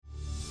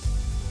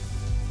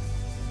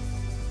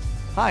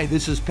Hi,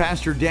 this is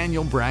Pastor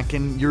Daniel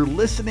Bracken. You're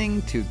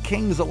listening to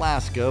Kings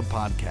Alaska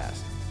podcast.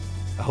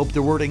 I hope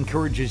the word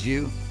encourages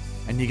you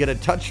and you get a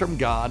touch from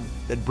God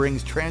that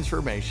brings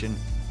transformation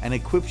and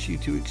equips you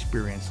to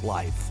experience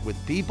life with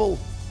people,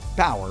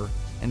 power,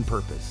 and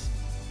purpose.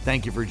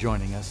 Thank you for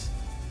joining us.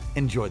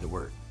 Enjoy the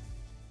word.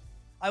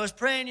 I was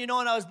praying, and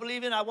I was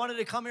believing. I wanted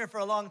to come here for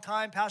a long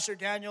time. Pastor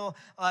Daniel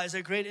is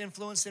a great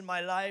influence in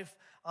my life.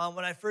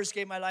 When I first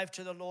gave my life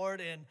to the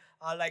Lord in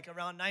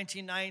around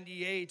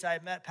 1998, I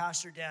met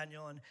Pastor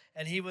Daniel,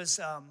 and he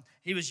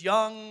was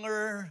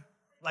younger,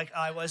 like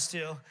I was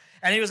too,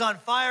 and he was on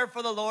fire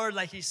for the Lord,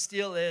 like he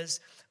still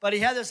is. But he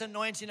had this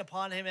anointing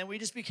upon him, and we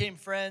just became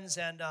friends.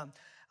 And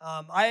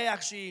I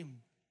actually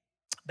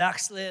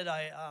backslid.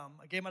 I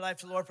gave my life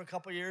to the Lord for a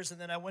couple of years,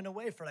 and then I went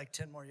away for like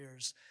 10 more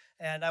years.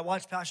 And I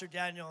watched Pastor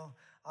Daniel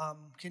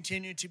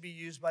continue to be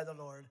used by the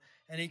Lord.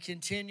 And he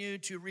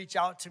continued to reach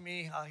out to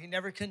me. He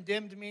never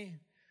condemned me.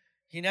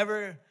 He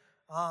never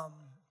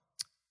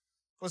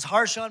was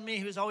harsh on me.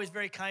 He was always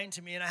very kind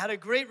to me. And I had a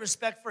great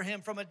respect for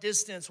him from a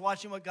distance,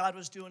 watching what God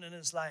was doing in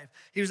his life.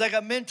 He was like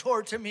a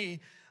mentor to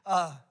me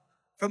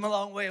from a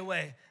long way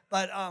away.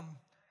 But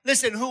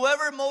listen,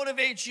 whoever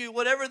motivates you,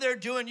 whatever they're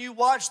doing, you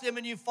watch them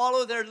and you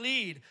follow their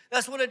lead.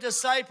 That's what a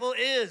disciple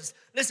is.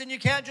 Listen, you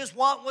can't just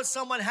want what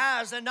someone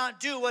has and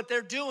not do what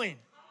they're doing.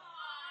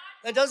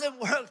 That doesn't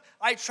work.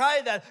 I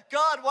tried that.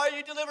 God, why do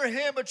you deliver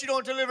him, but you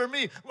don't deliver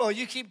me? Well,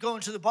 you keep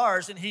going to the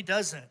bars and he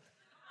doesn't.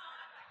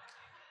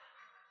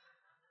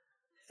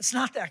 It's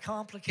not that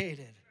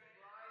complicated.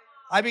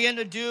 I began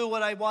to do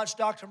what I watched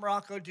Dr.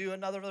 Morocco do,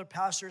 and other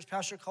pastors.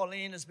 Pastor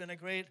Colleen has been a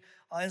great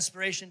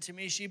inspiration to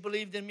me. She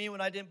believed in me when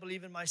I didn't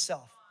believe in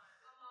myself.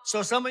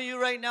 So some of you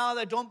right now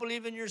that don't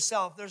believe in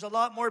yourself, there's a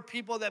lot more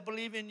people that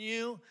believe in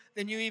you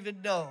than you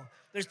even know.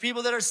 There's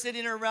people that are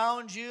sitting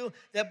around you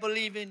that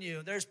believe in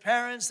you. There's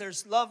parents,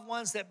 there's loved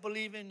ones that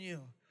believe in you.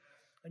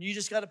 And you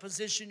just got to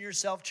position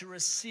yourself to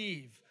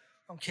receive.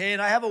 Okay,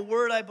 and I have a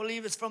word I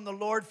believe is from the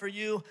Lord for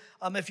you.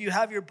 If you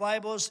have your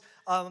Bibles,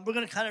 we're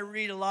going to kind of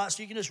read a lot,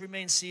 so you can just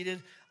remain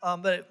seated.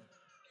 But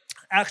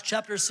Acts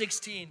chapter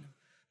 16.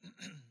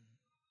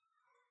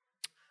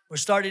 We're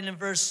starting in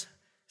verse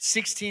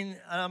 16,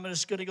 and I'm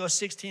just going to go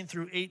 16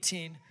 through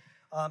 18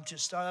 to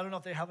start. I don't know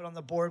if they have it on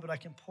the board, but I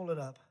can pull it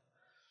up.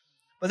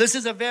 But this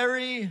is a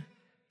very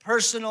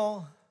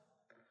personal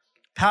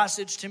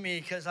passage to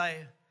me because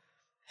I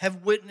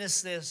have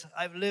witnessed this.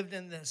 I've lived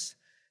in this.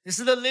 This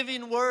is the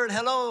living word.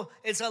 Hello,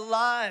 it's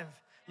alive.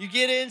 You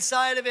get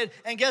inside of it,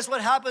 and guess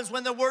what happens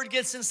when the word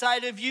gets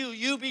inside of you?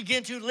 You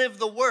begin to live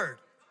the word.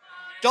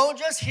 Don't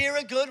just hear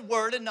a good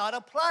word and not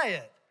apply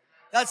it.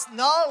 That's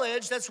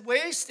knowledge that's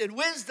wasted.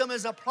 Wisdom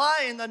is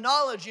applying the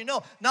knowledge you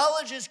know.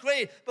 Knowledge is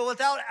great, but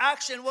without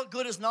action, what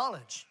good is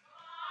knowledge?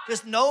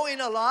 Just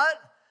knowing a lot?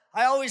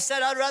 I always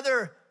said I'd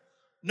rather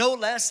know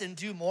less and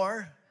do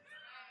more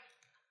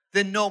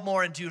than know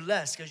more and do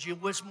less, because you're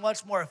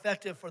much more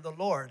effective for the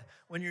Lord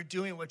when you're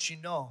doing what you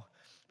know.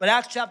 But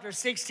Acts chapter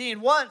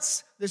 16,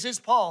 this is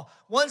Paul,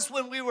 once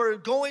when we were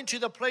going to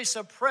the place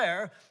of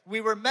prayer,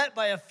 we were met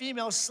by a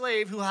female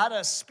slave who had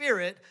a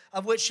spirit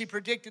of which she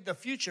predicted the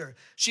future.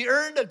 She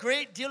earned a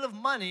great deal of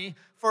money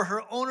for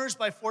her owners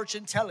by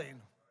fortune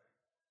telling.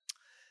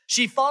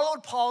 She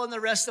followed Paul and the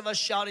rest of us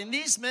shouting,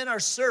 "These men are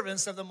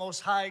servants of the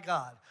Most High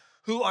God,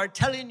 who are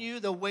telling you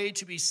the way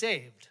to be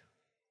saved."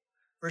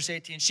 Verse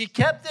 18, she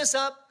kept this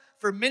up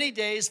for many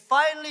days.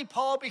 Finally,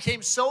 Paul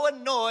became so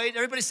annoyed.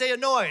 Everybody say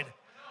annoyed.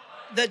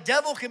 The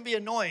devil can be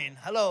annoying.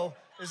 Hello.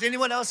 Does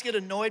anyone else get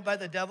annoyed by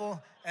the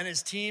devil and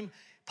his team?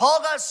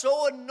 Paul got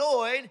so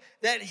annoyed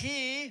that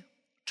he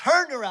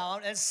turned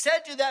around and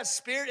said to that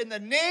spirit, "In the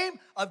name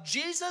of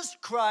Jesus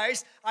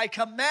Christ, I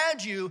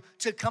command you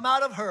to come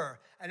out of her."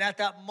 And at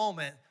that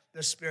moment,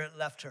 the spirit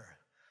left her.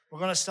 We're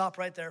going to stop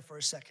right there for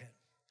a second.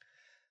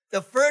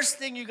 The first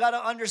thing you got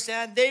to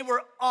understand, they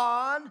were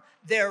on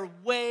their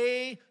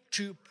way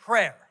to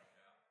prayer.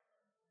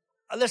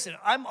 Listen,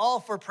 I'm all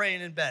for praying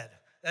in bed.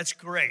 That's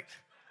great.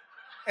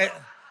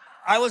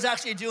 I was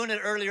actually doing it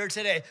earlier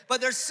today.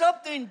 But there's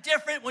something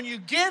different when you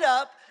get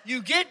up,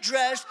 you get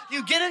dressed,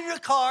 you get in your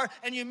car,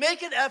 and you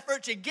make an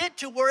effort to get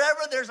to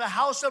wherever there's a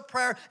house of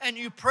prayer and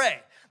you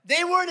pray.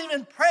 They weren't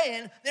even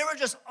praying. They were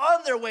just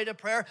on their way to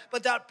prayer.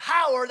 But that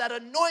power, that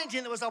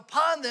anointing that was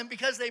upon them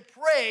because they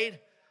prayed,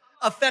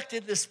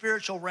 affected the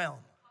spiritual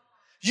realm.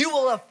 You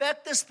will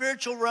affect the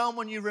spiritual realm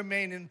when you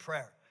remain in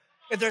prayer.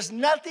 If there's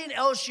nothing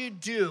else you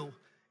do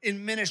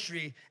in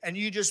ministry and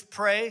you just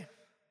pray,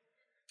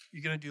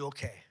 you're going to do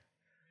okay.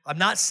 I'm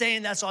not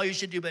saying that's all you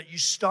should do, but you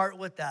start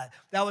with that.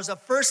 That was the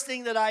first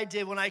thing that I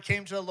did when I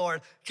came to the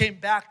Lord, came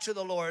back to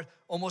the Lord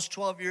almost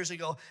 12 years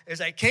ago, is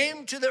I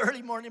came to the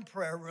early morning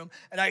prayer room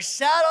and I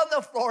sat on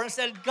the floor and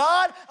said,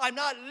 "God, I'm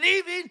not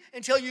leaving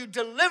until you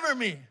deliver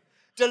me.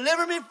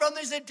 Deliver me from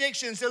these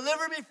addictions.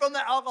 Deliver me from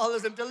the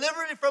alcoholism.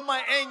 Deliver me from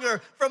my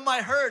anger, from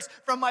my hurts,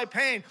 from my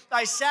pain."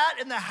 I sat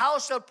in the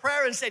house of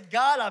prayer and said,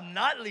 "God, I'm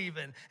not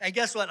leaving." And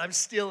guess what? I'm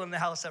still in the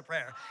house of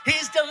prayer.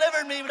 He's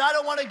delivered me, but I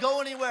don't want to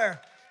go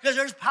anywhere. Because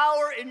there's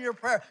power in your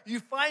prayer. You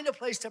find a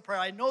place to pray.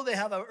 I know they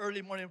have an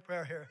early morning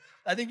prayer here.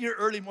 I think your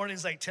early morning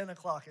is like 10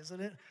 o'clock,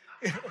 isn't it?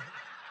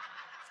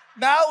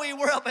 Maui,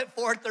 we're up at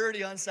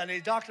 4:30 on Sunday.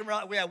 Dr.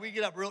 Morales, we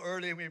get up real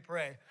early and we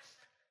pray.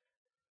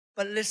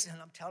 But listen,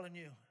 I'm telling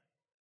you,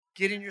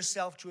 getting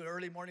yourself to an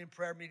early morning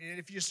prayer meeting. And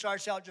if you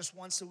start out just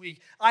once a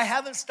week, I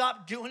haven't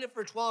stopped doing it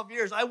for 12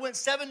 years. I went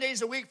 7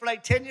 days a week for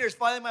like 10 years.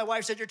 Finally, my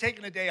wife said, you're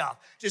taking a day off.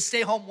 Just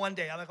stay home one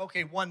day. I'm like,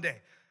 okay, one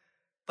day.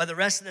 But the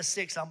rest of the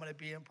 6, I'm going to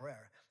be in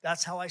prayer.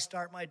 That's how I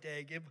start my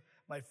day, give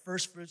my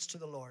first fruits to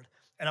the Lord.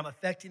 And I'm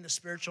affecting the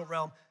spiritual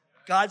realm.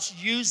 God's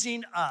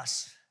using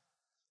us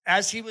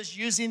as he was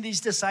using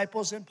these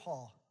disciples and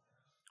Paul.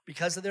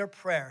 Because of their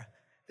prayer,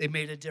 they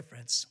made a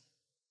difference.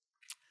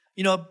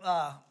 You know,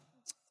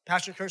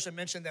 Pastor Kirsten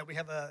mentioned that we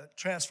have a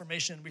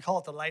transformation. We call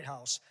it the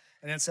Lighthouse.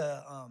 And it's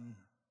a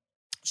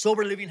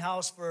sober living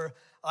house for,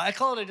 I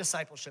call it a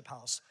discipleship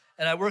house.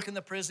 And I work in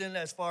the prison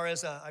as far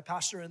as I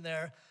pastor in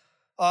there.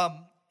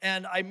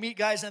 And I meet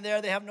guys in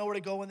there. They have nowhere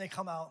to go when they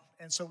come out.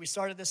 And so we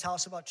started this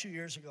house about 2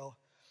 years ago.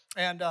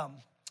 And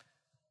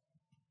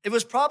it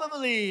was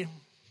probably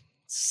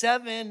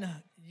 7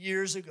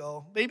 years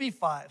ago, maybe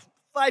 5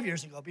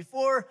 years ago,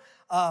 before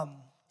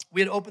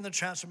we had opened the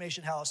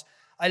Transformation House.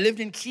 I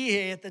lived in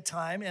Kihei at the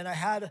time, and I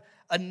had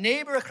a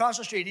neighbor across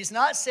the street. He's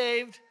not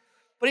saved,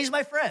 but he's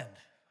my friend.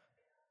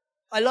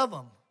 I love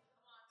him.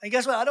 And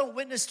guess what? I don't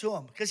witness to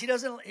him because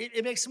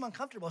it makes him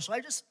uncomfortable. So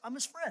I'm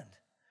his friend.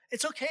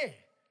 It's okay.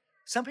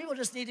 Some people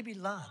just need to be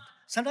loved.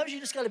 Sometimes you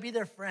just got to be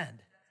their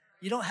friend.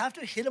 You don't have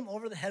to hit them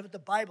over the head with the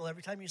Bible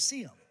every time you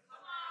see them.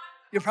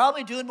 You're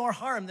probably doing more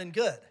harm than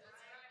good.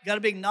 You got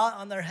a big knot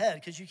on their head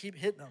because you keep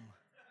hitting them.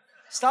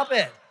 Stop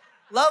it.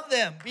 Love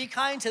them. Be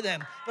kind to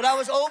them. But I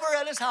was over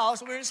at his house,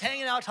 and we were just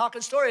hanging out,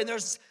 talking story, and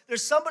there's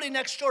somebody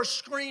next door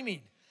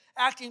screaming,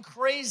 acting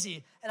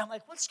crazy. And I'm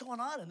like, what's going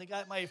on? And the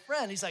guy, my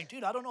friend, he's like,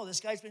 dude, I don't know. This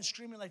guy's been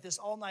screaming like this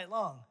all night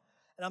long.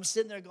 And I'm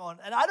sitting there going,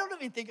 and I don't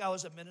even think I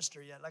was a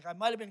minister yet. Like I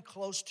might have been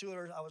close to it,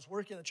 or I was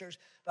working in the church.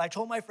 But I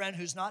told my friend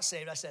who's not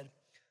saved, I said,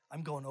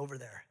 I'm going over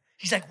there.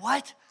 He's like,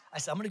 what? I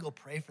said, I'm going to go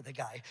pray for the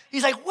guy.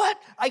 He's like, what?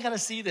 I got to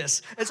see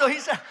this. And so he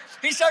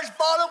starts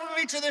following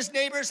me to this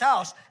neighbor's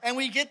house. And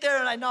we get there,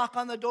 and I knock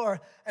on the door.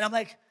 And I'm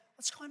like,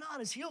 what's going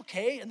on? Is he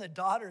okay? And the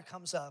daughter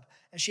comes up,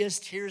 and she has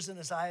tears in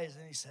his eyes.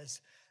 And he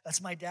says,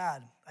 that's my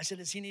dad. I said,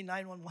 does he need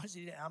 911? Does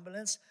he need an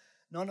ambulance?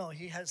 No,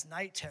 he has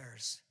night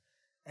terrors.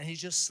 And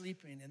he's just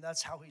sleeping, and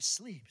that's how he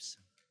sleeps.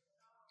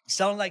 It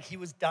sounded like he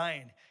was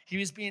dying. He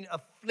was being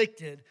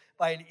afflicted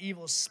by an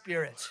evil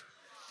spirit.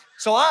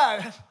 So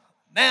I,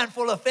 man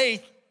full of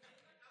faith,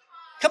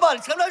 come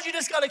on, sometimes you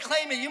just got to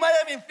claim it. You might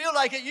not even feel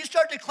like it. You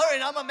start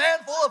declaring, I'm a man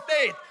full of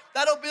faith.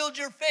 That'll build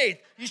your faith.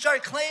 You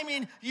start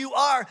claiming you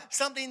are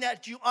something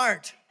that you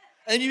aren't.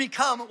 And you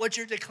become what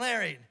you're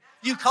declaring.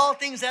 You call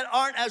things that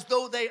aren't as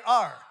though they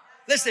are.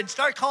 Listen,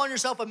 start calling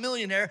yourself a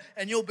millionaire,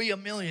 and you'll be a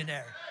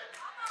millionaire.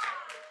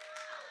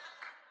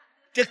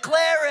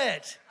 Declare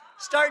it.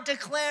 Start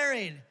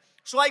declaring.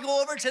 So I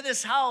go over to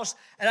this house,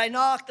 and I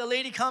knock. The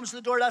lady comes to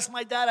the door. That's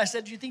my dad. I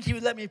said, do you think he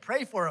would let me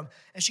pray for him?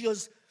 And she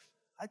goes,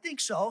 I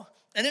think so.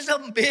 And there's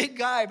some big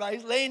guy, but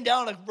he's laying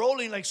down, like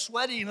rolling, like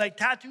sweating, like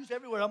tattoos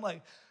everywhere. I'm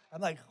like,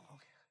 okay.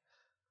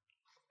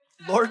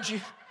 Lord,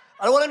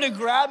 I don't want him to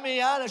grab me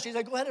out. And she's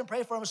like, go ahead and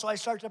pray for him. So I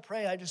start to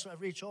pray. I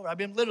reach over. I'm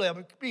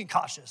being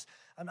cautious.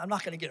 I'm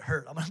not going to get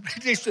hurt. I'm going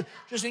to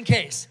just in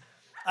case.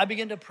 I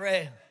begin to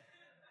pray.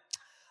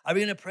 I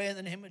begin to pray in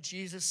the name of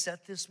Jesus,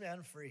 set this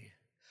man free.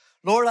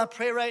 Lord, I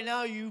pray right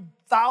now, you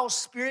foul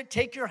spirit,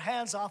 take your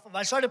hands off of him.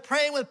 I started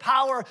praying with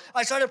power.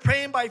 I started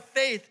praying by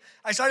faith.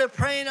 I started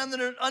praying under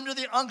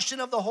the unction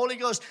of the Holy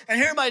Ghost. And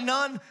here are my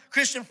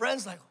non-Christian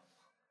friends like,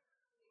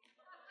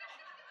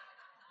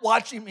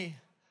 watching me.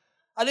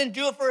 I didn't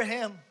do it for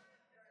him.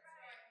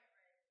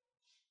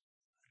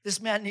 This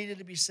man needed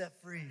to be set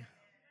free.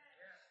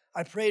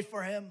 I prayed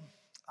for him.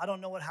 I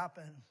don't know what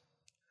happened.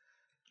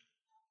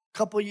 A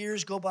couple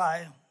years go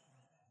by,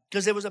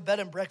 because there was a bed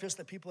and breakfast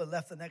that people had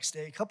left the next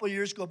day. A couple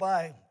years go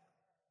by,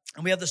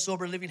 and we have the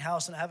sober living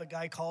house, and I have a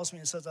guy calls me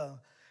and says, I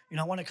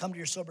want to come to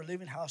your sober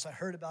living house. I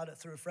heard about it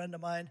through a friend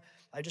of mine.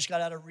 I just got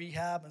out of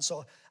rehab, and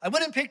so I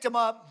went and picked him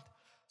up,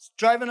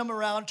 driving him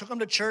around, took him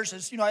to church.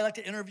 As, I like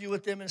to interview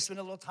with them and spend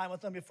a little time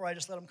with them before I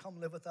just let them come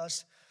live with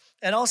us.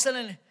 And all of a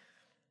sudden,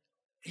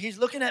 he's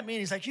looking at me, and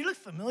he's like, you look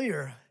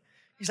familiar.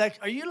 He's like,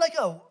 are you like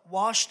a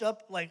washed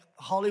up, like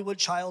Hollywood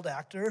child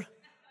actor?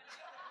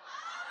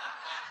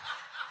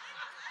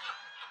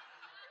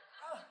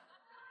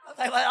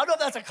 I don't know if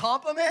that's a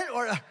compliment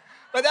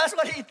but that's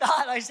what he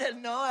thought. I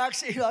said, no,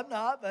 actually, I'm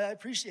not, but I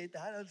appreciate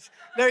that. It's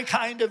very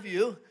kind of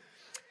you.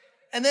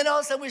 And then all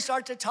of a sudden we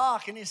start to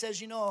talk, and he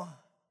says,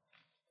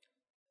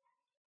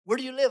 where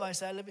do you live? I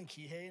said, I live in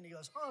Kihei. And he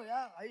goes, oh,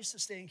 yeah, I used to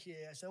stay in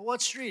Kihei. I said,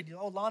 what street?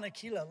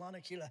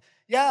 Lanakila.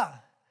 Yeah,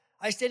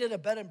 I stayed at a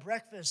bed and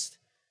breakfast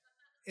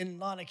in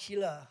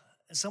Lanakila,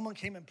 and someone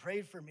came and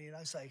prayed for me, and I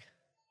was like,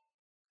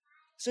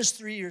 it's just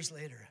 3 years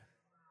later.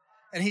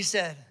 And he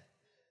said,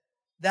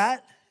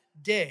 that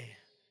day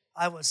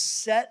I was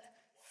set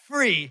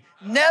free,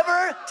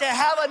 never to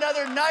have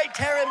another night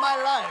terror in my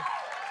life.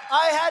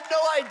 I had no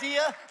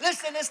idea.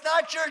 Listen, it's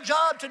not your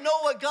job to know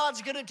what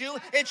God's going to do.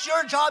 It's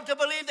your job to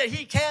believe that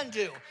he can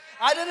do.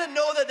 I didn't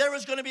know that there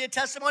was going to be a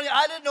testimony.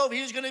 I didn't know if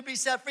he was going to be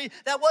set free.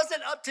 That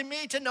wasn't up to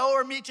me to know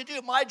or me to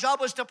do. My job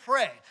was to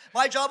pray.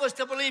 My job was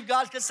to believe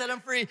God could set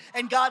him free,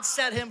 and God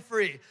set him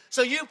free.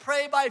 So you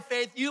pray by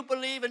faith, you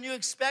believe, and you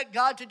expect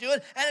God to do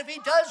it. And if he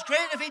does,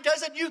 great. If he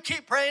doesn't, you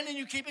keep praying and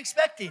you keep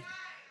expecting.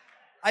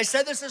 I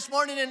said this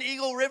morning in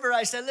Eagle River.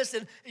 I said,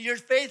 listen, your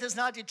faith is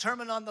not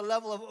determined on the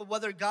level of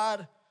whether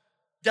God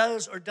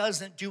does or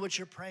doesn't do what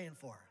you're praying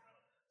for.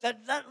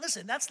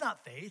 Listen, that's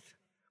not faith.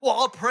 Well,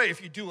 I'll pray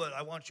if you do what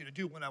I want you to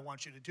do when I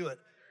want you to do it.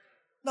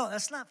 No,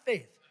 that's not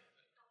faith.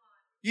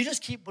 You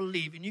just keep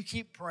believing. You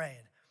keep praying.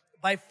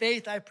 By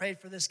faith, I prayed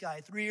for this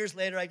guy. 3 years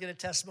later, I get a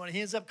testimony. He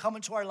ends up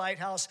coming to our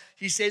lighthouse.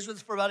 He stays with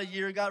us for about a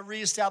year, got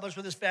reestablished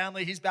with his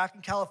family. He's back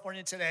in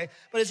California today.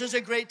 But it's just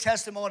a great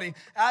testimony.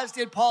 As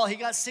did Paul. He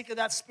got sick of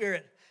that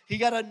spirit. He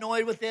got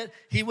annoyed with it.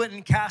 He went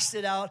and cast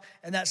it out,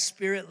 and that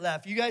spirit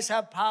left. You guys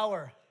have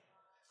power.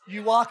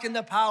 You walk in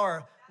the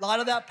power. A lot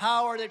of that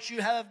power that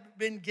you have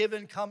been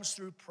given comes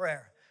through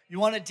prayer. You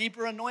want a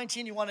deeper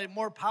anointing, you want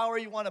more power,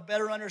 you want a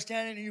better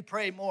understanding, and you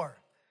pray more.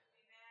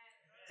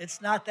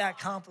 It's not that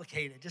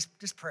complicated.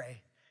 Just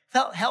pray.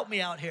 Help me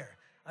out here.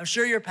 I'm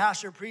sure your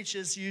pastor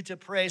preaches you to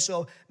pray,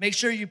 so make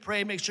sure you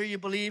pray, make sure you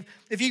believe.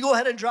 If you go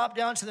ahead and drop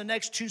down to the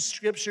next two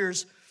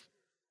scriptures,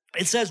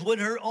 it says, when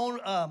her own,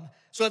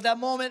 so at that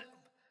moment,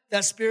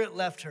 that spirit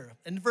left her.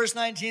 And verse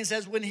 19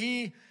 says,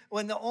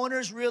 when the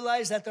owners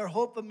realized that their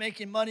hope of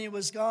making money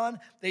was gone,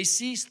 they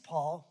seized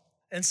Paul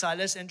and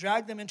Silas and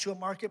dragged them into a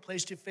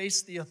marketplace to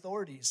face the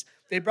authorities.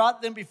 They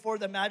brought them before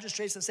the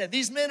magistrates and said,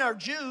 these men are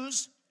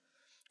Jews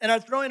and are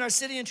throwing our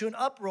city into an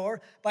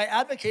uproar by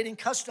advocating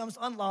customs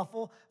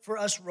unlawful for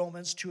us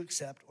Romans to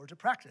accept or to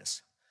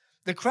practice.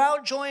 The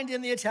crowd joined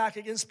in the attack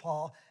against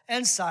Paul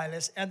and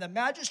Silas, and the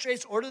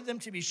magistrates ordered them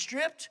to be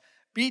stripped,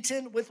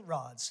 beaten with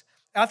rods.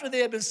 After they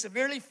had been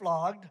severely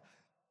flogged,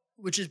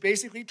 which is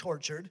basically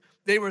tortured,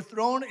 they were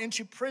thrown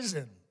into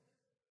prison,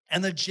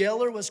 and the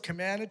jailer was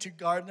commanded to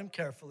guard them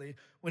carefully.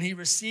 When he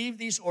received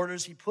these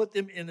orders, he put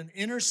them in an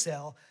inner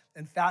cell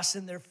and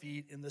fastened their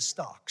feet in the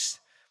stocks.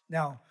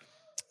 Now,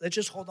 let's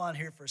just hold on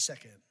here for a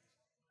second.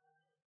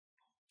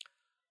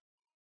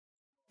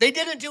 They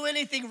didn't do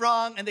anything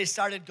wrong, and they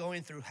started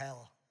going through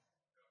hell.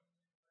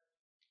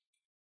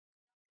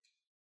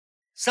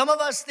 Some of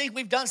us think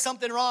we've done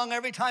something wrong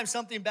every time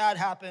something bad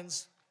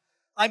happens.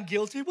 I'm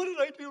guilty. What did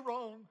I do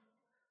wrong?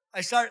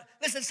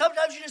 Listen,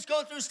 sometimes you just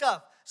go through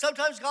stuff.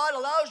 Sometimes God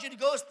allows you to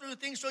go through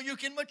things so you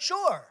can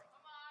mature.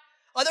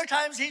 Other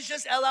times he's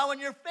just allowing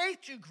your faith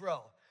to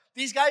grow.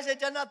 These guys had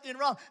done nothing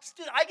wrong.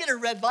 I get a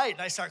red light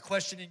and I start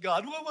questioning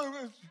God. Where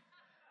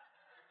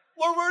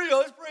were you?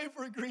 I was praying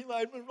for a green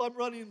light, but I'm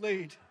running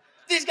late.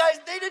 These guys,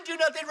 they didn't do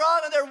nothing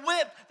wrong, and they're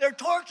whipped, they're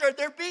tortured,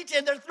 they're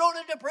beaten, they're thrown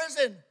into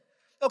prison.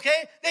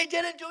 Okay? They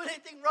didn't do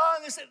anything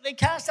wrong. They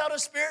cast out a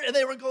spirit and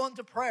they were going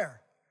to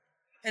prayer.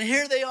 And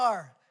here they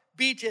are,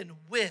 beaten,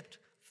 whipped,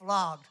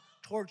 flogged,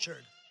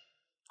 tortured,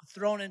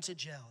 thrown into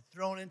jail,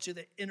 thrown into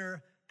the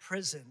inner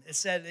prison. It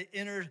said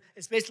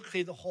it's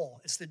basically the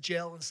hole. It's the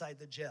jail inside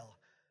the jail.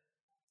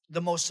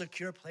 The most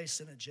secure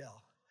place in a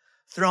jail.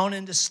 Thrown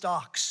into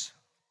stocks.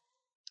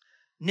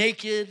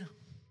 Naked,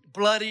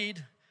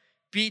 bloodied,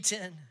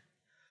 beaten.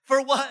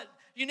 For what?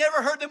 You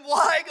never heard them.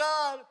 Why,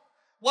 God?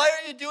 Why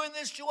are you doing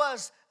this to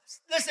us?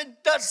 Listen,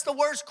 that's the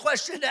worst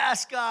question to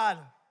ask God.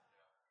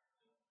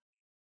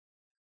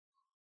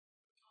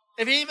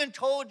 If he even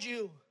told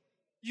you,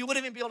 you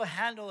wouldn't even be able to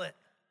handle it.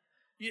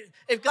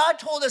 If God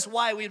told us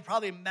why, we'd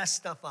probably mess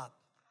stuff up.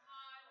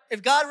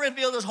 If God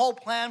revealed his whole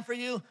plan for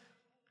you,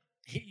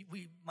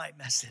 we might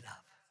mess it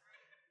up.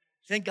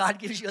 Then God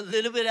gives you a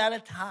little bit at a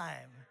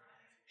time.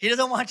 He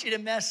doesn't want you to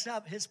mess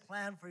up his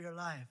plan for your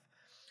life.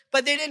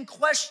 But they didn't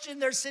question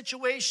their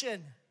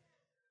situation.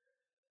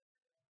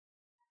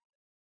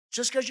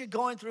 Just because you're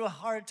going through a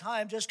hard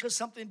time, just because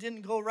something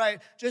didn't go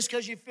right, just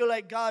because you feel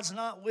like God's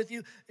not with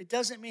you, it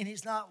doesn't mean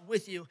he's not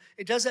with you.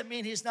 It doesn't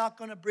mean he's not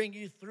going to bring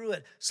you through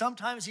it.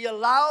 Sometimes he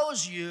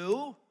allows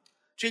you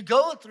to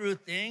go through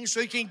things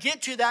so you can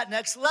get to that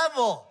next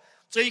level.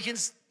 So you can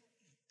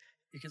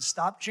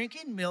stop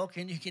drinking milk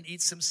and you can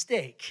eat some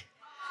steak.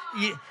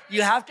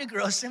 You have to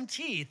grow some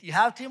teeth. You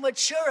have to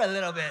mature a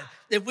little bit.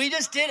 If we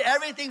just did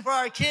everything for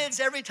our kids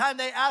every time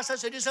they asked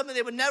us to do something,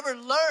 they would never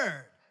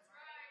learn.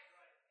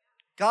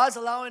 God's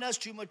allowing us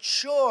to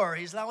mature.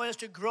 He's allowing us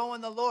to grow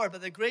in the Lord. But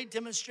the great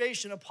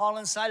demonstration of Paul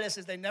and Silas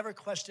is they never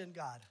questioned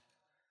God.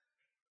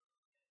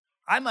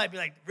 I might be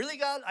like, really,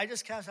 God? I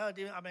just cast out a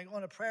demon. I've been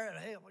going to prayer. And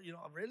hey,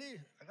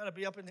 really? I got to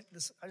be up in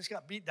this. I just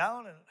got beat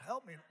down and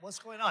help me. What's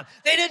going on?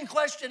 They didn't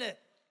question it.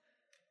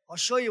 I'll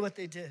show you what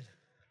they did.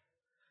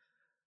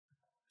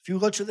 If you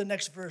go to the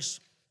next verse,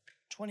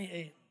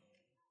 28.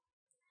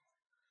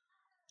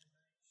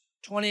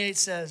 28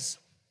 says,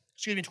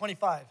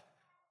 25.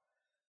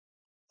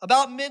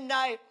 About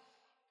midnight,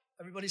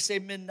 everybody say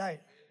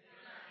midnight.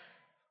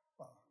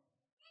 Wow.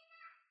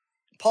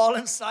 Paul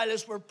and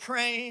Silas were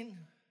praying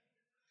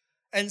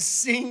and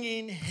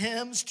singing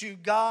hymns to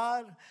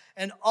God,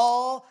 and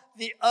all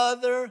the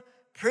other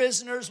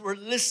prisoners were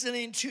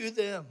listening to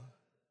them.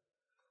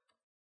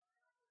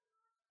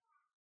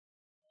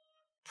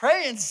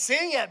 Pray and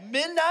sing at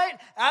midnight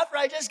after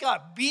I just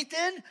got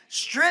beaten,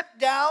 stripped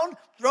down,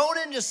 thrown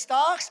into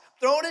stocks,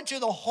 thrown into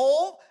the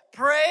hole.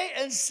 Pray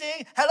and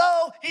sing.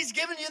 Hello, he's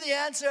given you the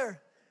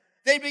answer.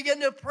 They began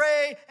to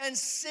pray and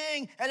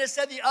sing, and it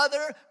said the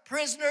other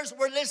prisoners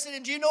were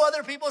listening. Do you know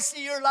other people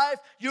see your life?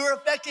 You're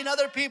affecting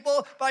other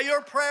people by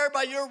your prayer,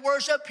 by your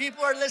worship.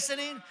 People are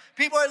listening.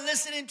 People are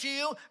listening to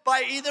you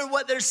by either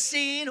what they're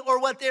seeing or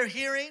what they're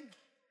hearing.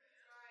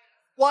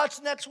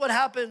 Watch next what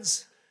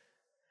happens.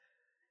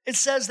 It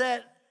says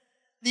that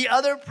the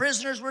other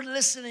prisoners were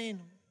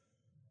listening.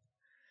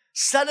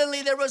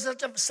 Suddenly there was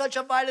such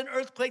a violent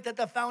earthquake that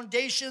the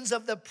foundations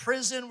of the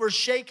prison were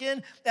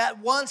shaken. At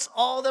once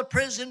all the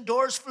prison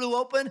doors flew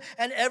open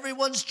and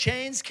everyone's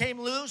chains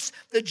came loose.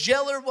 The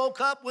jailer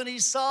woke up when he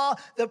saw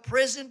the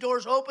prison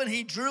doors open.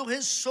 He drew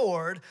his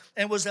sword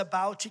and was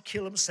about to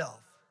kill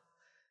himself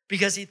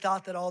because he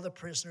thought that all the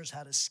prisoners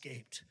had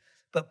escaped.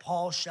 But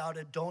Paul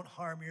shouted, "Don't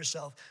harm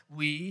yourself.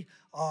 We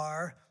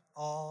are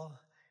all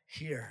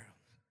here."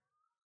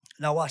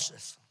 Now watch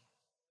this.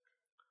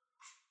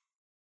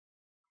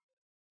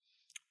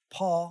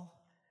 Paul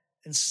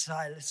and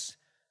Silas'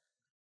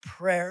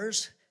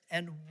 prayers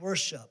and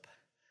worship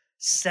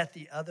set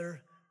the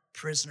other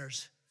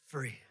prisoners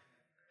free.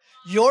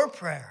 Your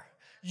prayer,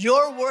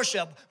 your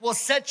worship will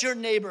set your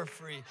neighbor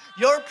free.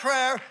 Your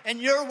prayer and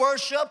your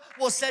worship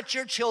will set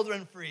your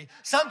children free.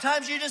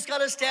 Sometimes you just got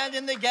to stand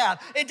in the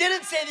gap. It did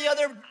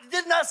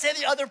not say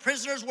the other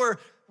prisoners were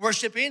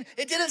worshiping.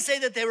 It didn't say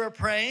that they were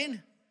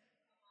praying.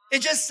 It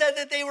just said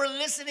that they were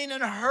listening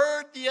and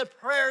heard the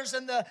prayers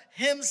and the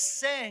hymns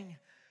sang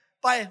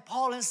by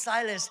Paul and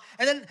Silas.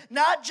 And then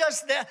not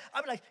just that,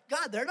 I'm like,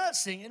 God, they're not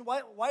singing.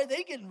 Why are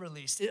they getting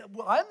released?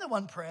 I'm the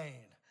one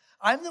praying.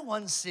 I'm the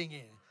one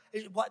singing.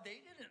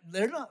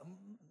 They're not,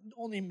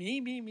 only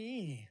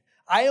me.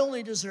 I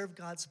only deserve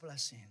God's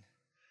blessing.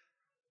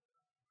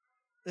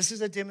 This is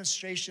a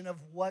demonstration of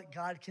what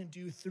God can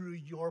do through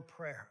your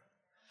prayer,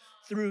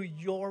 through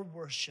your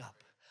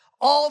worship.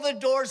 All the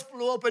doors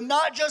flew open,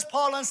 not just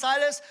Paul and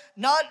Silas,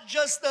 not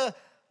just the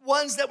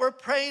ones that were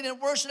praying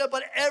and worshiping,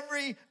 but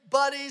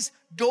everybody's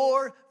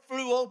door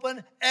flew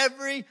open.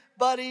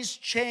 Everybody's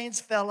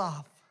chains fell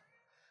off.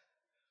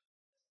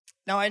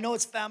 Now, I know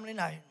it's family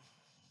night,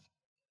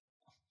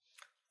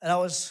 and I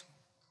was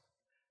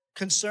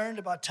concerned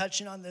about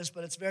touching on this,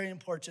 but it's very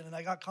important, and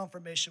I got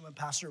confirmation when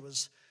Pastor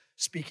was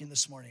speaking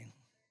this morning.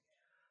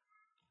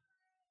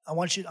 I'm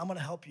going to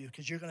help you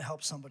because you're going to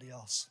help somebody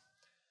else.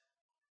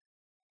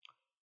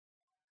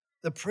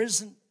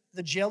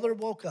 The jailer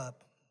woke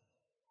up.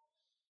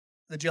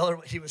 The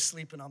jailer, he was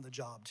sleeping on the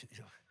job too.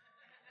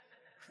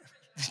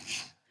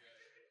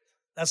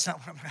 That's not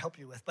what I'm going to help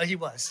you with, but he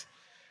was.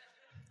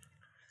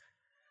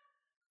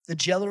 The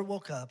jailer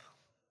woke up,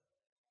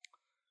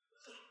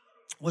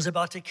 was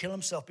about to kill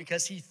himself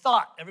because he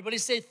thought, everybody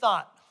say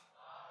thought.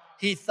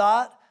 He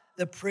thought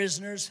the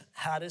prisoners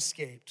had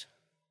escaped.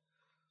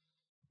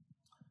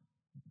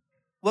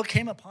 What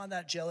came upon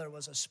that jailer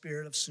was a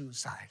spirit of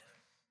suicide.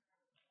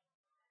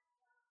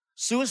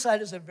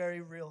 Suicide is a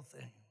very real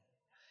thing.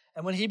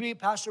 And when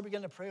Pastor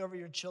began to pray over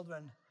your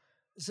children,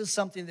 this is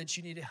something that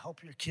you need to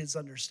help your kids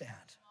understand.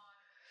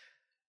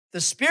 The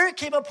spirit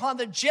came upon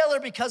the jailer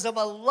because of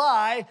a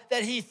lie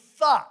that he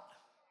thought.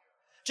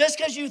 Just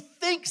because you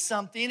think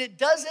something, it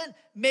doesn't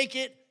make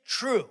it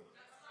true.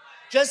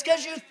 Just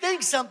because you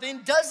think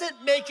something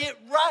doesn't make it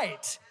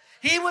right.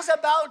 He was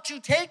about to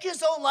take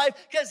his own life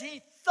because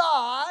he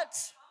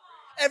thought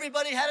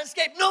everybody had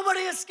escaped.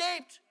 Nobody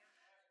escaped.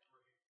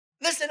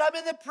 Listen, I'm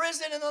in the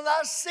prison. In the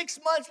last 6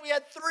 months, we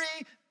had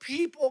 3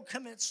 people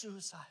commit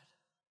suicide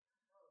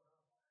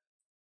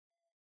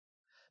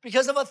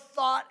because of a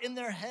thought in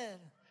their head.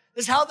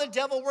 This is how the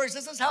devil works.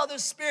 This is how the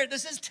Spirit,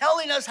 this is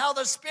telling us how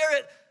the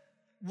Spirit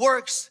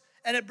works,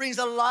 and it brings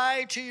a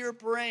lie to your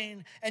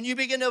brain, and you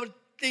begin to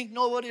think,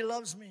 nobody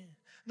loves me.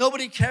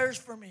 Nobody cares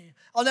for me.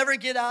 I'll never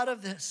get out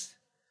of this.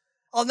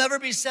 I'll never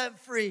be set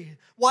free.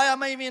 Why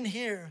am I even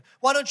here?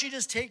 Why don't you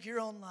just take your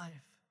own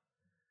life?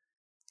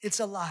 It's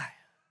a lie.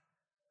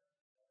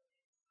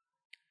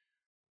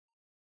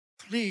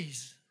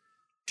 Please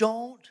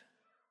don't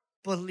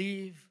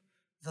believe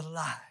the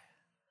lie.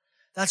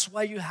 That's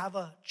why you have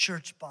a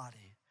church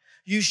body.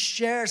 You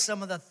share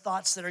some of the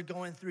thoughts that are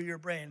going through your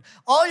brain.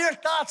 All your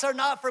thoughts are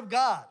not from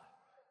God.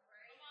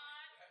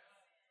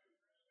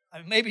 I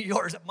mean, maybe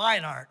yours,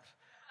 mine aren't.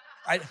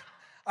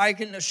 I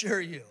can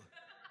assure you.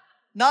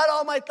 Not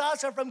all my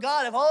thoughts are from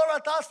God. If all of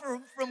our thoughts were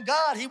from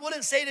God, he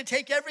wouldn't say to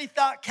take every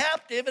thought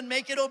captive and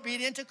make it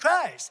obedient to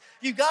Christ.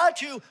 You got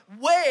to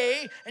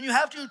weigh and you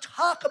have to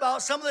talk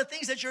about some of the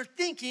things that you're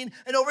thinking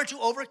in order to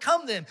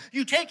overcome them.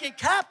 You take it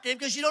captive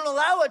because you don't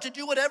allow it to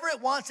do whatever it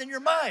wants in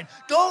your mind.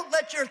 Don't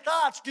let your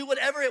thoughts do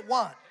whatever it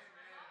wants.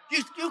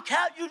 You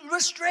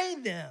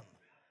restrain them.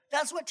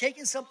 That's what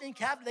taking something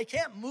captive. They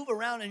can't move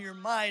around in your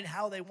mind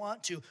how they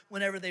want to,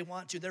 whenever they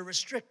want to. They're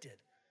restricted.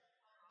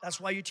 That's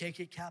why you take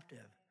it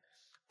captive.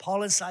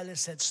 Paul and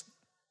Silas said,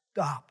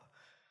 stop.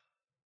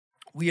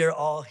 We are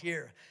all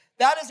here.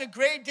 That is a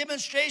great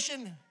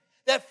demonstration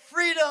that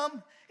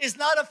freedom is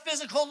not a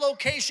physical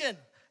location.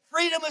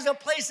 Freedom is a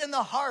place in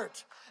the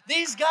heart.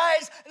 These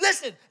guys,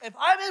 listen, if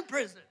I'm in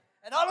prison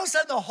and all of a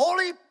sudden the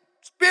Holy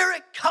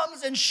Spirit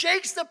comes and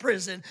shakes the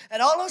prison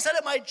and all of a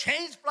sudden my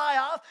chains fly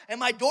off and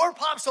my door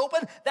pops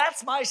open,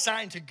 that's my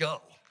sign to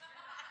go.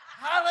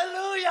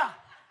 Hallelujah.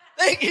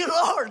 Thank you,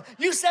 Lord.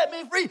 You set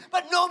me free,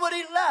 but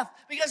nobody left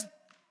because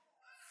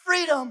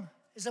freedom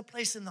is a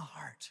place in the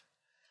heart.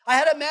 I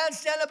had a man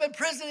stand up in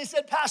prison. He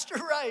said, Pastor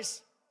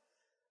Rice,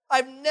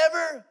 I've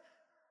never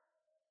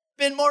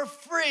been more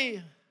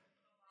free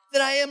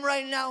than I am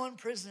right now in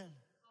prison.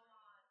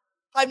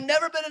 I've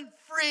never been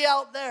free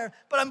out there,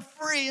 but I'm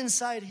free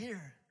inside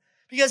here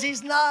because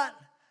he's not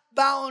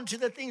bound to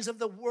the things of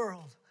the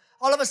world.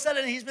 All of a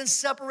sudden, he's been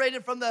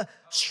separated from the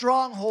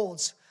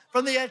strongholds,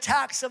 from the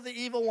attacks of the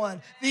evil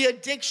one, the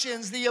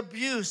addictions, the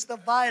abuse, the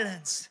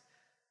violence.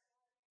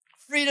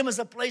 Freedom is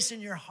a place in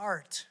your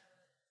heart.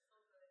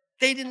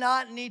 They did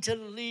not need to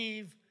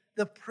leave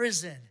the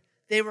prison.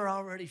 They were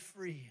already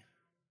free.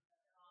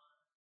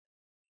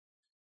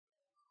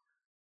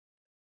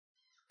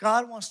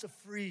 God wants to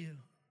free you.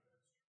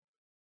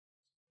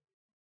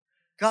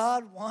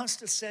 God wants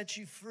to set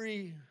you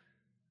free.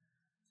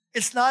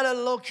 It's not a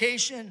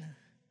location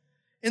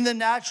in the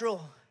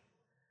natural.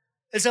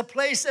 It's a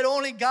place that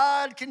only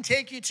God can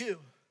take you to.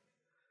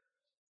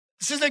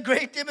 This is a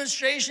great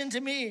demonstration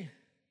to me.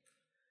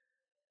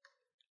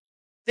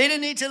 They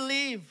didn't need to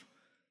leave.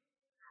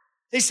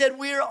 They said,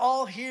 we are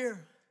all here.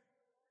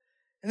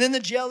 And then the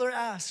jailer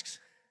asks,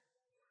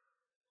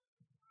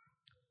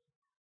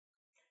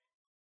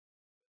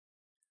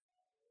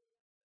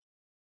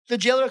 the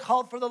jailer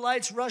called for the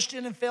lights, rushed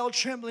in and fell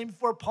trembling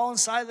before Paul and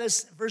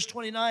Silas, verse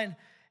 29,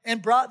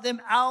 and brought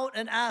them out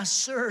and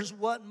asked, sirs,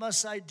 what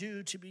must I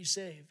do to be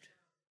saved?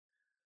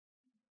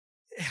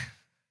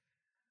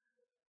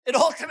 It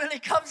ultimately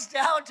comes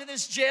down to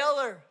this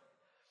jailer.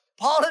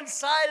 Paul and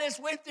Silas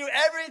went through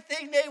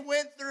everything they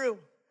went through.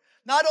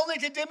 Not only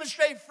to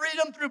demonstrate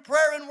freedom through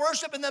prayer and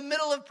worship in the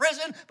middle of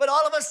prison, but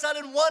all of a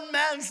sudden one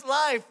man's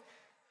life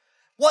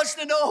wants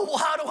to know,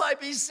 how do I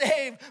be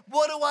saved?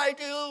 What do I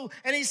do?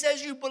 And he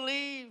says, you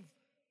believe.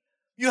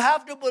 You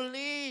have to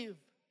believe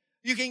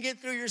you can get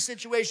through your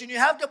situation. You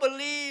have to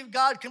believe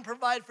God can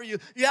provide for you.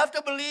 You have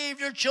to believe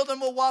your children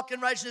will walk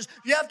in righteousness.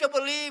 You have to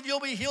believe you'll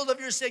be healed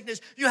of your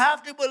sickness. You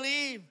have to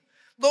believe.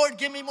 Lord,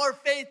 give me more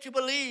faith to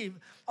believe.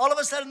 All of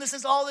a sudden, this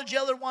is all the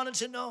jailer wanted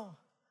to know.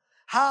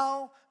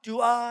 How do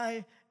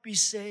I be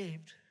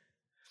saved?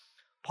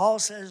 Paul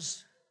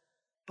says,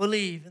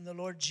 believe in the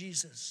Lord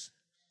Jesus,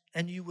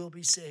 and you will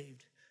be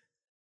saved.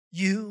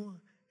 You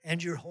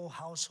and your whole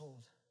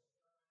household.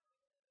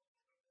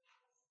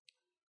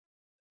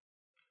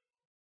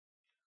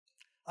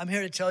 I'm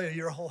here to tell you,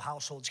 your whole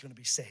household's going to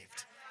be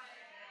saved.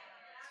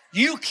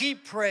 You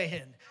keep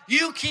praying.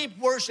 You keep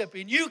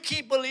worshiping. You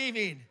keep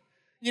believing.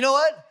 You know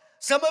what?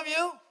 Some of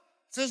you,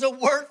 this is a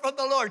word from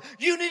the Lord.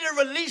 You need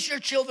to release your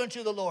children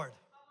to the Lord.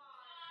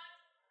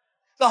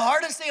 The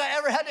hardest thing I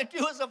ever had to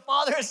do as a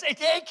father is say,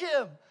 take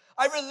him.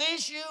 I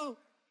release you.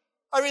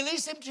 I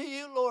release him to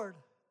you, Lord.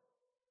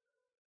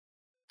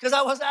 Because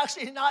I was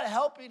actually not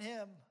helping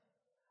him.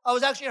 I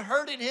was actually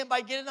hurting him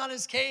by getting on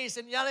his case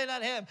and yelling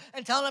at him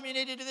and telling him you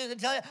need to do this and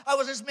telling him. I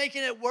was just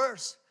making it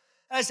worse.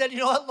 And I said, you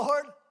know what,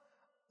 Lord?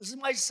 This is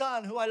my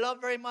son who I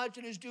love very much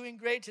and who's doing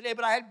great today,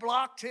 but I had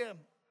blocked him.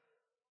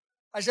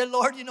 I said,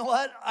 Lord, you know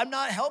what? I'm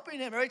not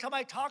helping him. Every time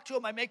I talk to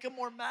him, I make him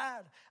more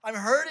mad. I'm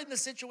hurting the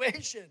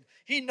situation.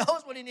 He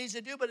knows what he needs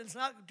to do, but it's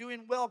not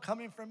doing well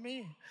coming from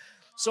me.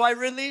 So I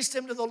released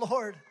him to the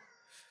Lord.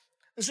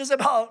 This was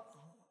about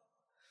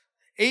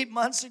 9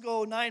 months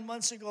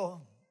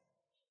ago.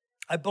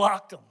 I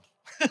blocked him.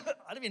 I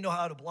didn't even know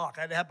how to block.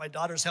 I had to have my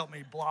daughters help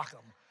me block him.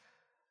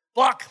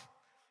 Block.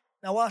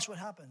 Now watch what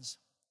happens.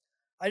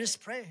 I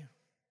just pray.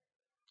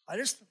 I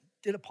just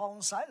did a Paul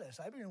and Silas.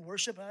 I've been in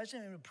worship, and I just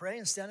didn't even pray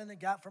and stand in the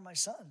gap for my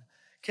son.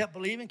 Kept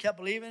believing,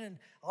 and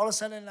all of a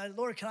sudden,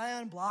 Lord, can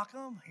I unblock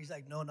him? He's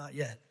like, no, not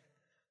yet.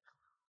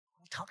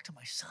 I'll talk to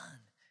my son.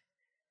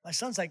 My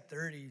son's like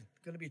 30,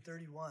 going to be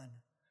 31.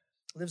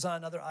 Lives on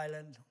another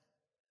island.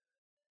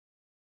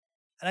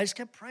 And I just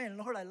kept praying,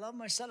 Lord, I love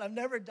my son. I've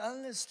never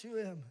done this to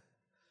him.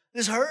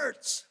 This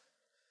hurts.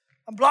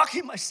 I'm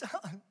blocking my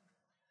son.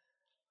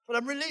 But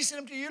I'm releasing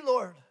him to you,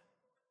 Lord.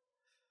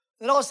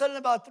 Then all of a sudden,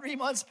 about 3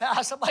 months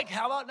pass. I'm like,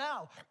 how about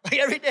now? Like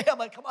every day, I'm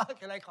like, come on,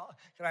 can I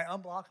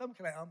unblock him?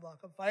 Can I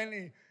unblock him?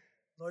 Finally,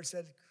 the Lord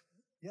said,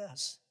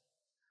 yes.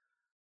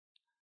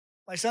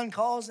 My son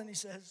calls and he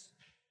says,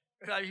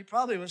 he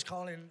probably was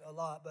calling a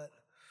lot, but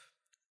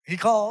he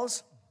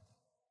calls.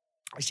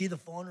 I see the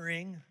phone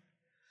ring.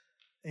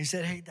 And he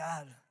said, hey,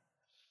 Dad,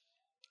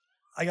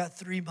 I got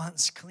 3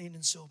 months clean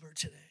and sober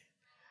today.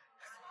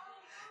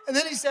 And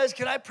then he says,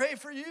 can I pray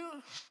for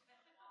you?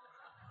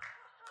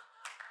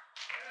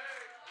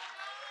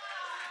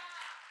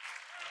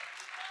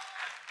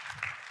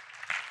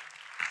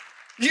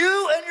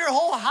 You and your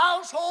whole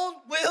household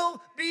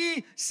will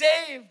be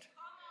saved.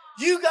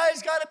 You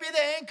guys got to be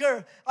the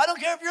anchor. I don't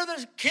care if you're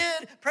the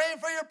kid praying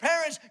for your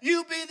parents.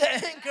 You be the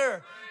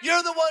anchor.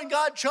 You're the one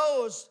God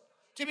chose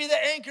to be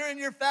the anchor in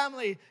your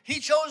family. He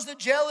chose the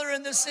jailer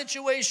in this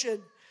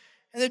situation.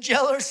 And the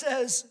jailer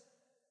says,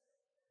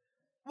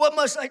 what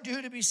must I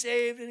do to be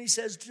saved? And he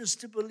says,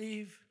 just to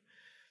believe.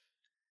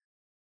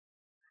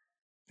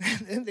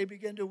 And then they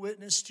began to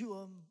witness to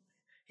him.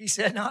 He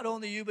said, not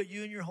only you, but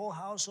you and your whole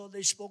household.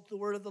 They spoke the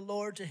word of the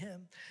Lord to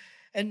him.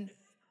 And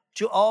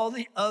to all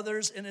the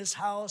others in his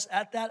house,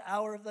 at that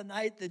hour of the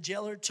night, the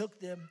jailer took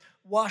them,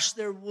 washed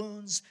their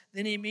wounds.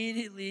 Then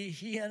immediately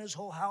he and his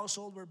whole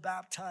household were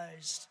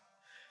baptized.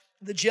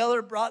 The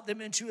jailer brought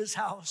them into his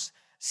house,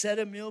 set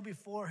a meal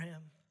before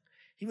him.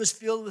 He was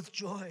filled with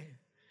joy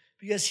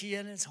because he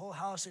and his whole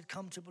house had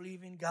come to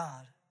believe in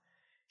God.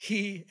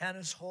 He and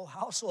his whole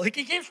household. He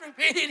keeps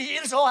repeating, he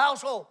and his whole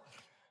household.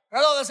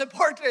 Hello, that's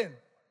important.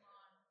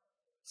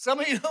 Some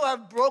of you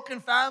have broken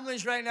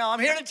families right now. I'm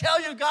here to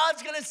tell you,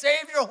 God's going to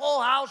save your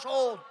whole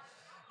household.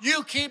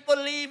 You keep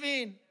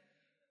believing.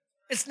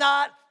 It's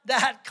not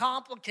that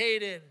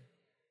complicated.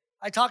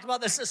 I talked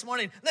about this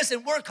morning.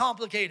 Listen, we're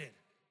complicated.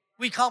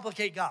 We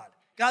complicate God.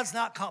 God's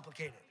not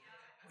complicated.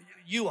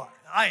 You are.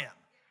 I am.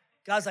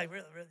 God's like,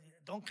 really,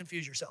 don't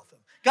confuse yourself.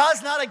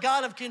 God's not a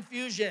God of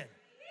confusion.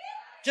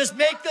 Just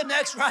make the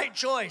next right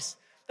choice.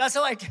 That's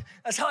how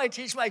I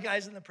teach my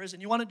guys in the prison.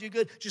 You want to do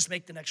good? Just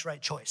make the next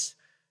right choice.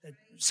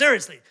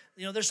 Seriously,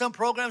 there's some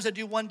programs that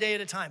do one day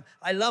at a time.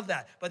 I love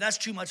that, but that's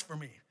too much for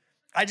me.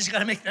 I just got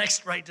to make the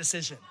next right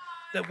decision.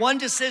 That one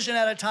decision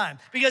at a time.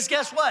 Because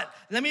guess what?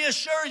 Let me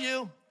assure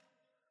you,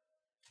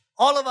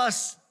 all of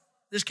us,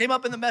 this came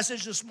up in the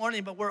message this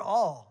morning, but we're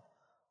all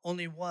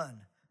only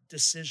one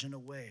decision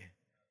away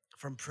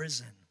from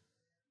prison.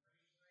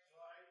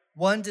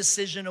 One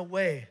decision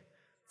away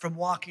from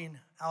walking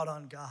out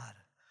on God.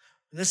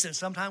 Listen,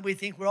 sometimes we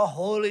think we're all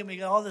holy and we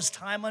got all this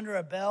time under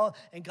our belt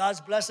and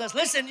God's blessed us.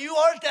 Listen, you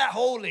aren't that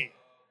holy.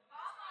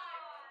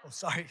 Oh,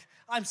 sorry.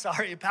 I'm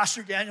sorry.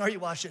 Pastor Daniel, are you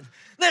watching?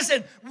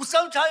 Listen,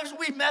 sometimes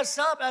we mess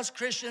up as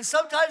Christians.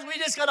 Sometimes we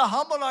just got to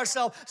humble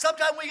ourselves.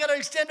 Sometimes we got to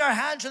extend our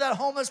hand to that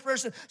homeless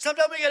person.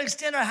 Sometimes we got to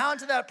extend our hand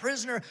to that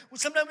prisoner.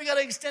 Sometimes we got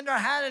to extend our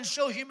hand and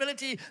show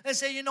humility and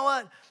say, you know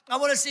what? I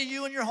want to see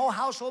you and your whole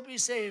household be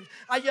saved.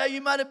 Yeah, you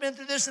might have been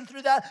through this and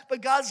through that, but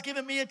God's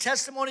given me a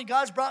testimony.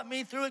 God's brought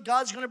me through it.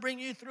 God's going to bring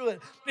you through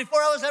it. Before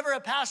I was ever a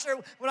pastor,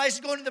 when I used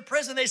to go into the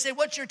prison, they say,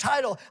 what's your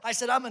title? I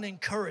said, I'm an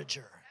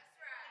encourager.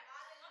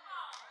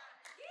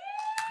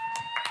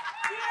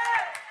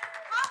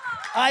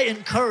 I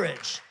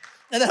encourage.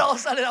 And then all of a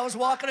sudden, I was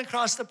walking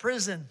across the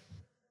prison.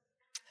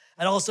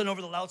 And all of a sudden,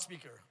 over the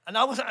loudspeaker. And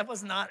I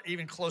was not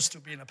even close to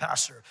being a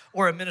pastor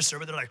or a minister,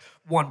 but they're like,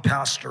 one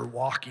pastor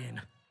walking.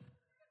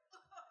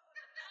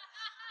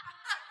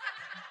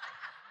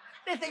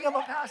 They think I'm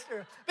a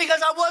pastor.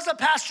 Because I was a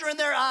pastor in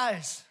their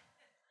eyes.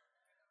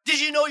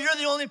 Did you know you're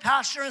the only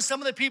pastor in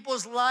some of the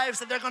people's lives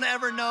that they're going to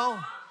ever know?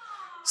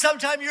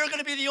 Sometimes you're going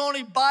to be the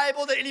only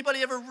Bible that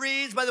anybody ever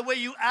reads by the way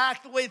you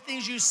act, the way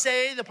things you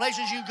say, the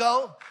places you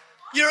go.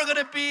 You're going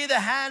to be the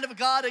hand of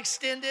God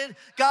extended.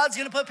 God's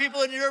going to put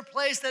people in your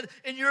place, that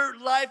in your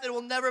life, that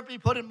will never be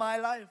put in my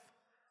life.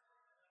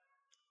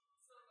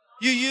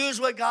 You use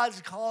what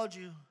God's called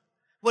you,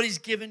 what he's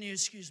given you,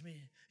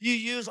 You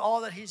use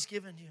all that he's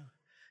given you.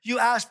 You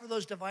ask for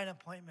those divine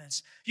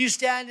appointments. You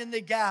stand in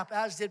the gap,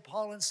 as did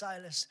Paul and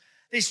Silas.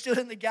 They stood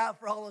in the gap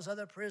for all those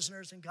other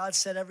prisoners, and God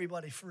set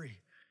everybody free.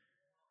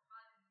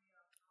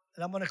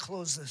 And I'm going to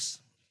close this.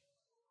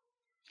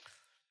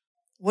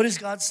 What is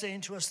God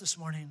saying to us this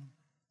morning?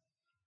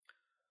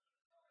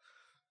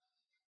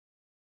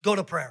 Go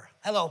to prayer.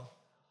 Hello.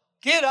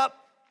 Get up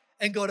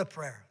and go to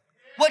prayer.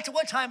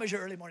 What time is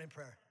your early morning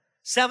prayer?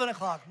 7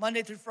 o'clock,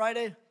 Monday through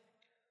Friday?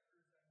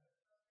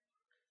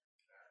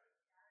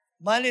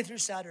 Monday through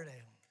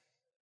Saturday.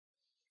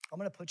 I'm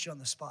going to put you on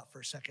the spot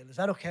for a second. Is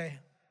that okay?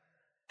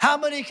 How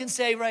many can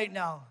say right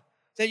now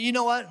that, you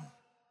know what?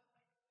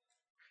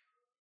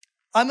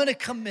 I'm going to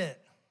commit.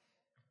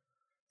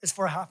 It's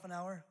for a half an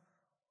hour.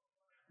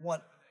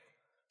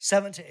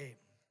 7 to 8.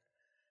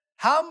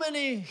 How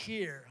many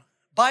here,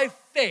 by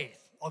faith,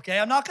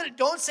 okay,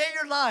 don't say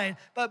you're lying,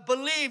 but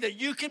believe that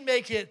you can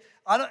make it,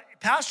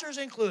 pastors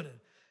included,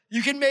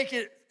 you can make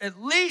it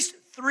at least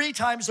 3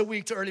 times a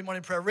week to early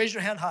morning prayer. Raise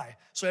your hand high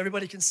so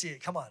everybody can see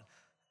it. Come on.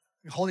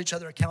 We hold each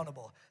other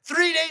accountable.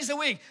 3 days a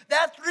week.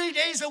 That 3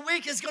 days a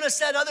week is going to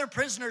set other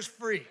prisoners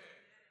free.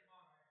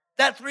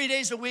 That 3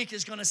 days a week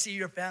is going to see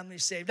your family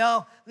saved.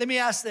 Now, let me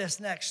ask this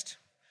next.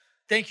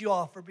 Thank you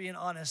all for being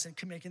honest and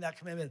making that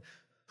commitment.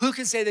 Who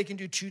can say they can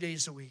do 2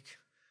 days a week?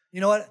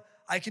 You know what?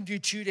 I can do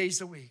 2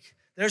 days a week.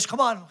 Come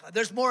on,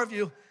 there's more of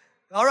you.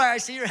 All right, I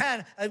see your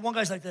hand. And one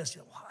guy's like this.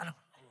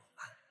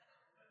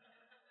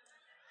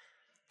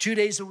 2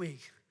 days a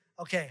week.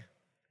 Okay.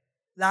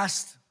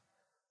 Last,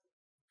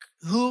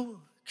 who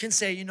can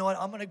say, you know what,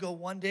 I'm going to go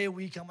 1 day a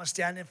week. I'm going to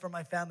stand in for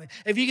my family.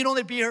 If you can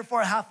only be here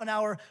for a half an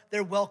hour,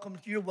 you're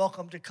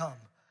welcome to come.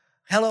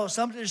 Hello,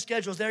 some of your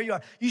schedules, there you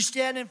are. You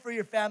stand in for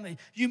your family.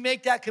 You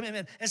make that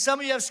commitment. And some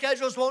of you have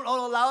schedules won't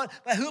allow it,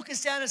 but who can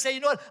stand and say, you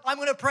know what, I'm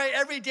going to pray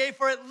every day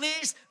for at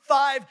least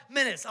 5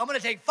 minutes. I'm going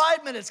to take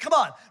 5 minutes. Come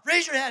on,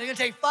 raise your hand. You're going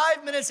to take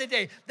 5 minutes a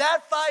day.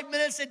 That 5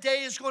 minutes a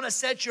day is going to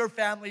set your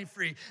family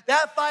free.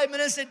 That 5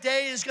 minutes a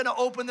day is going to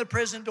open the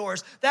prison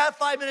doors. That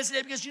 5 minutes a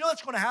day, because you know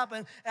what's going to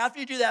happen?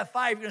 After you do that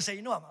 5, you're going to say,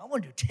 you know what, I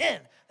want to do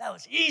 10. That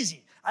was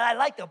easy. I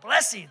like the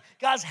blessing.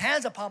 God's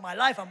hands upon my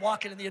life. I'm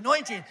walking in the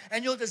anointing,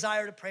 and you'll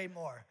desire to pray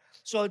more.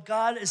 So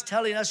God is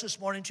telling us this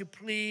morning to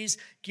please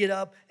get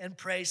up and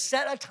pray.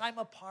 Set a time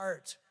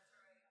apart.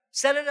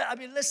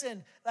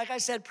 Listen, like I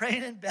said,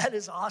 praying in bed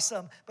is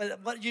awesome, but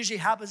what usually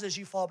happens is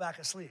you fall back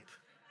asleep.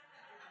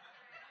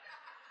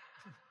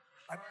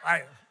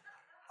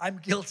 I'm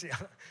guilty.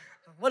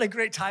 What a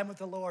great time with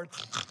the Lord.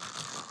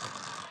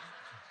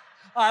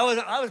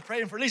 I was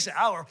praying for at least an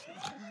hour.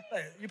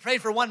 You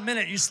prayed for 1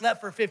 minute, you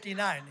slept for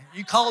 59.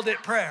 You called it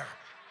prayer.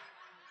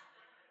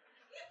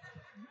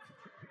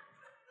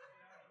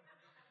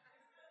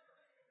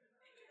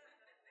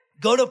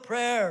 Go to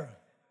prayer.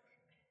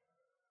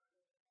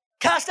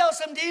 Cast out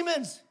some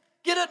demons.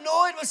 Get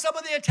annoyed with some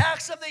of the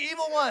attacks of the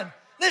evil one.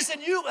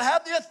 Listen, you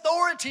have the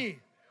authority.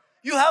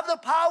 You have the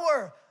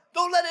power.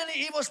 Don't let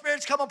any evil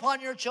spirits come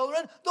upon your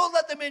children. Don't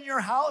let them in your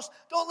house.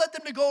 Don't let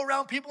them to go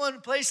around people in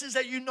places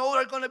that you know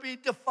are going to be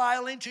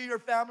defiling to your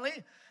family.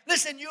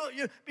 Listen,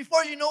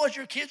 before you know it,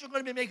 your kids are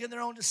going to be making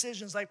their own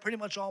decisions, like pretty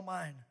much all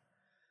mine.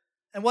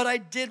 And what I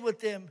did with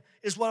them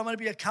is what I'm going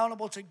to be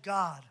accountable to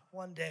God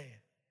one day.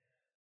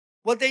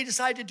 What they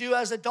decide to do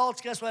as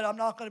adults, guess what? I'm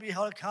not going to be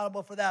held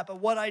accountable for that. But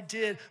what I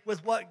did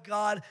with what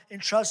God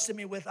entrusted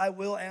me with, I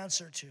will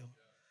answer to.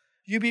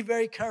 You be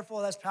very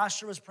careful, as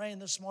Pastor was praying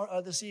this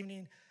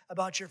evening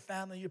about your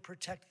family, you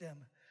protect them.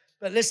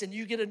 But listen,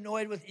 you get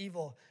annoyed with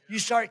evil. You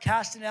start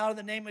casting out in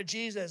the name of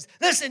Jesus.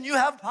 Listen, you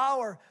have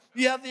power.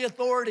 You have the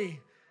authority.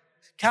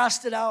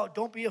 Cast it out.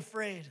 Don't be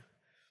afraid.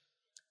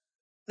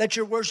 Let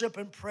your worship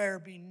and prayer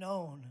be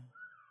known.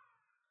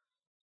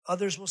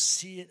 Others will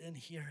see it and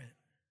hear it.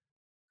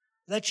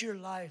 Let your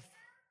life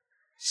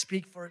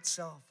speak for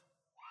itself.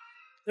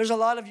 There's a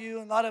lot of you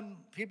and a lot of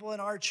people in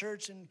our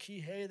church in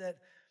Kihei that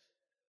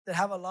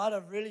have a lot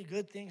of really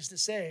good things to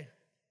say.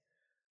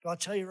 But I'll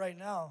tell you right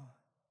now,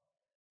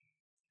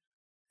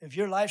 if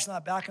your life's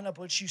not backing up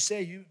what you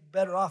say, you're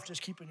better off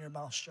just keeping your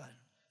mouth shut.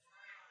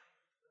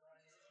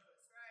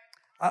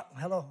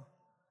 Hello.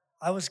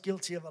 I was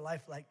guilty of a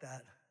life like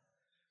that.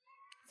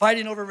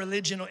 Fighting over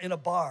religion in a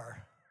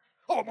bar.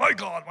 Oh, my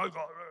God, my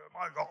God,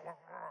 my God.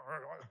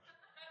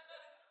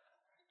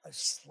 I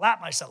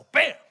slap myself.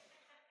 Bam!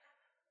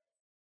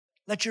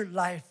 Let your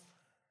life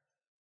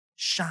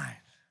shine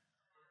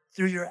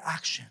through your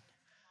action,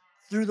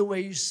 through the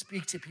way you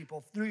speak to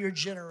people, through your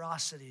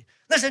generosity.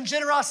 Listen,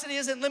 generosity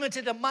isn't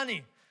limited to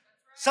money.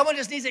 Someone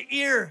just needs an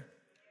ear.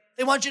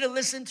 They want you to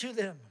listen to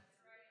them.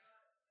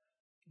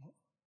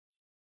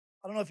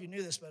 I don't know if you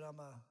knew this, but I'm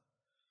a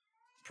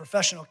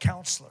professional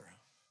counselor.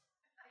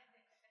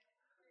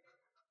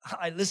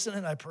 I listen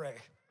and I pray.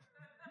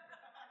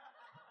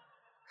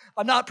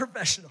 I'm not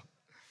professional.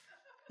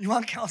 You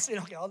want counseling?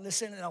 Okay, I'll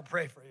listen and I'll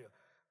pray for you.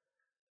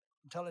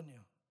 I'm telling you.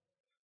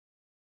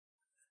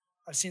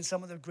 I've seen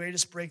some of the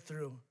greatest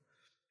breakthrough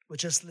with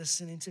just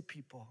listening to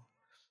people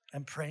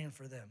and praying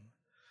for them.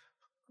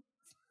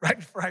 Right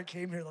before I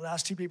came here, the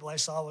last two people I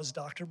saw was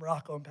Dr.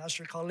 Morocco and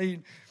Pastor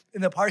Colleen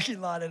in the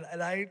parking lot, and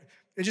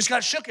it just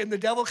got shook, and the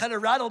devil kind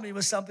of rattled me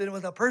with something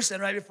with a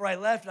person right before I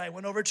left, and I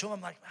went over to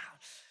him like, wow,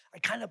 I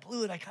kind of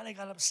blew it. I kind of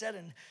got upset,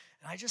 and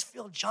I just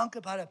feel junk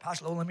about it.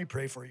 Pastor, let me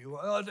pray for you.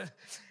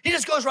 He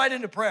just goes right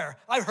into prayer.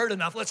 I've heard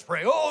enough. Let's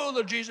pray. Oh,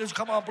 Lord Jesus,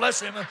 come on, bless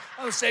him.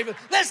 I'm save him.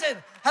 Listen,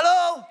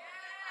 hello?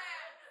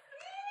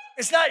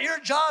 It's not your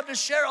job to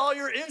share all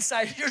your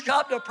insight. It's your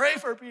job to pray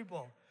for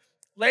people.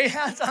 Lay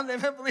hands on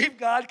them and believe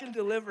God can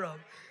deliver them.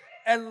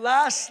 And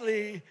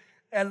lastly,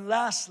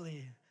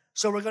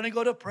 so we're going to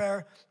go to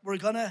prayer. We're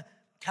going to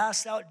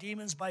cast out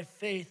demons by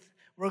faith.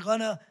 We're going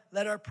to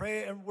let our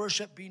prayer and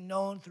worship be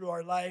known through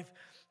our life.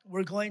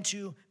 We're going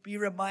to be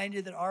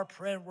reminded that our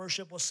prayer and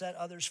worship will set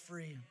others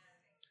free.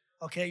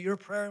 Okay, your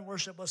prayer and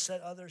worship will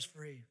set others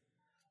free.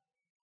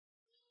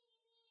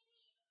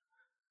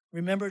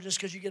 Remember, just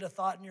because you get a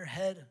thought in your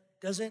head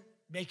doesn't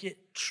make it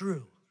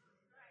true.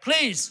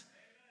 Please.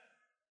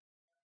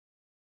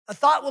 A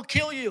thought will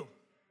kill you.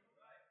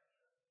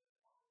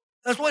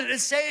 That's what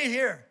it's saying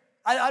here.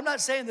 I'm not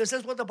saying this.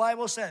 That's what the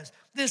Bible says.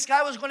 This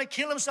guy was going to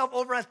kill himself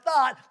over a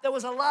thought that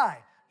was a lie.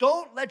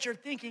 Don't let your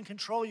thinking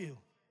control you.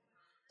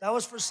 That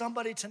was for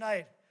somebody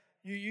tonight.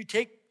 You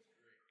take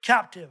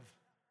captive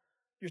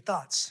your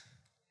thoughts.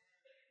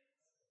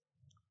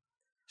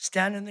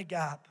 Stand in the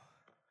gap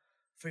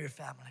for your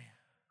family.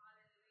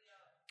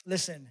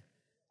 Listen,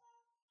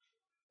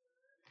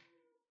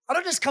 I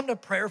don't just come to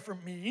prayer for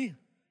me.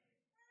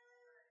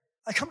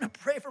 I come to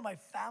pray for my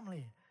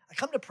family. I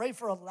come to pray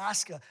for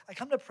Alaska. I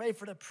come to pray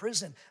for the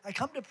prison. I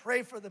come to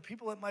pray for the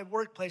people at my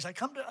workplace.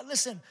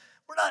 Listen,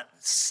 we're not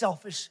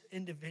selfish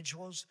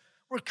individuals.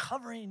 We're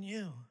covering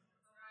you.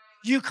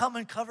 you come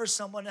and cover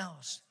someone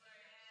else.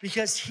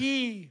 Because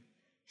he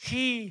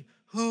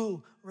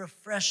who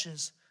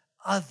refreshes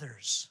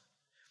others,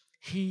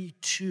 he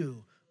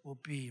too will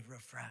be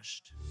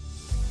refreshed.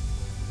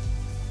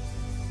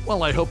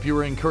 Well, I hope you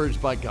were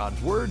encouraged by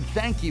God's word.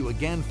 Thank you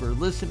again for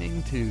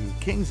listening to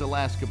Kings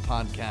Alaska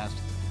Podcast.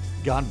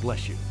 God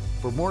bless you.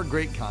 For more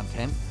great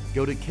content,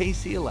 go to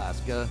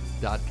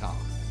kcalaska.com,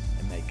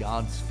 and may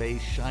God's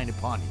face shine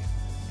upon you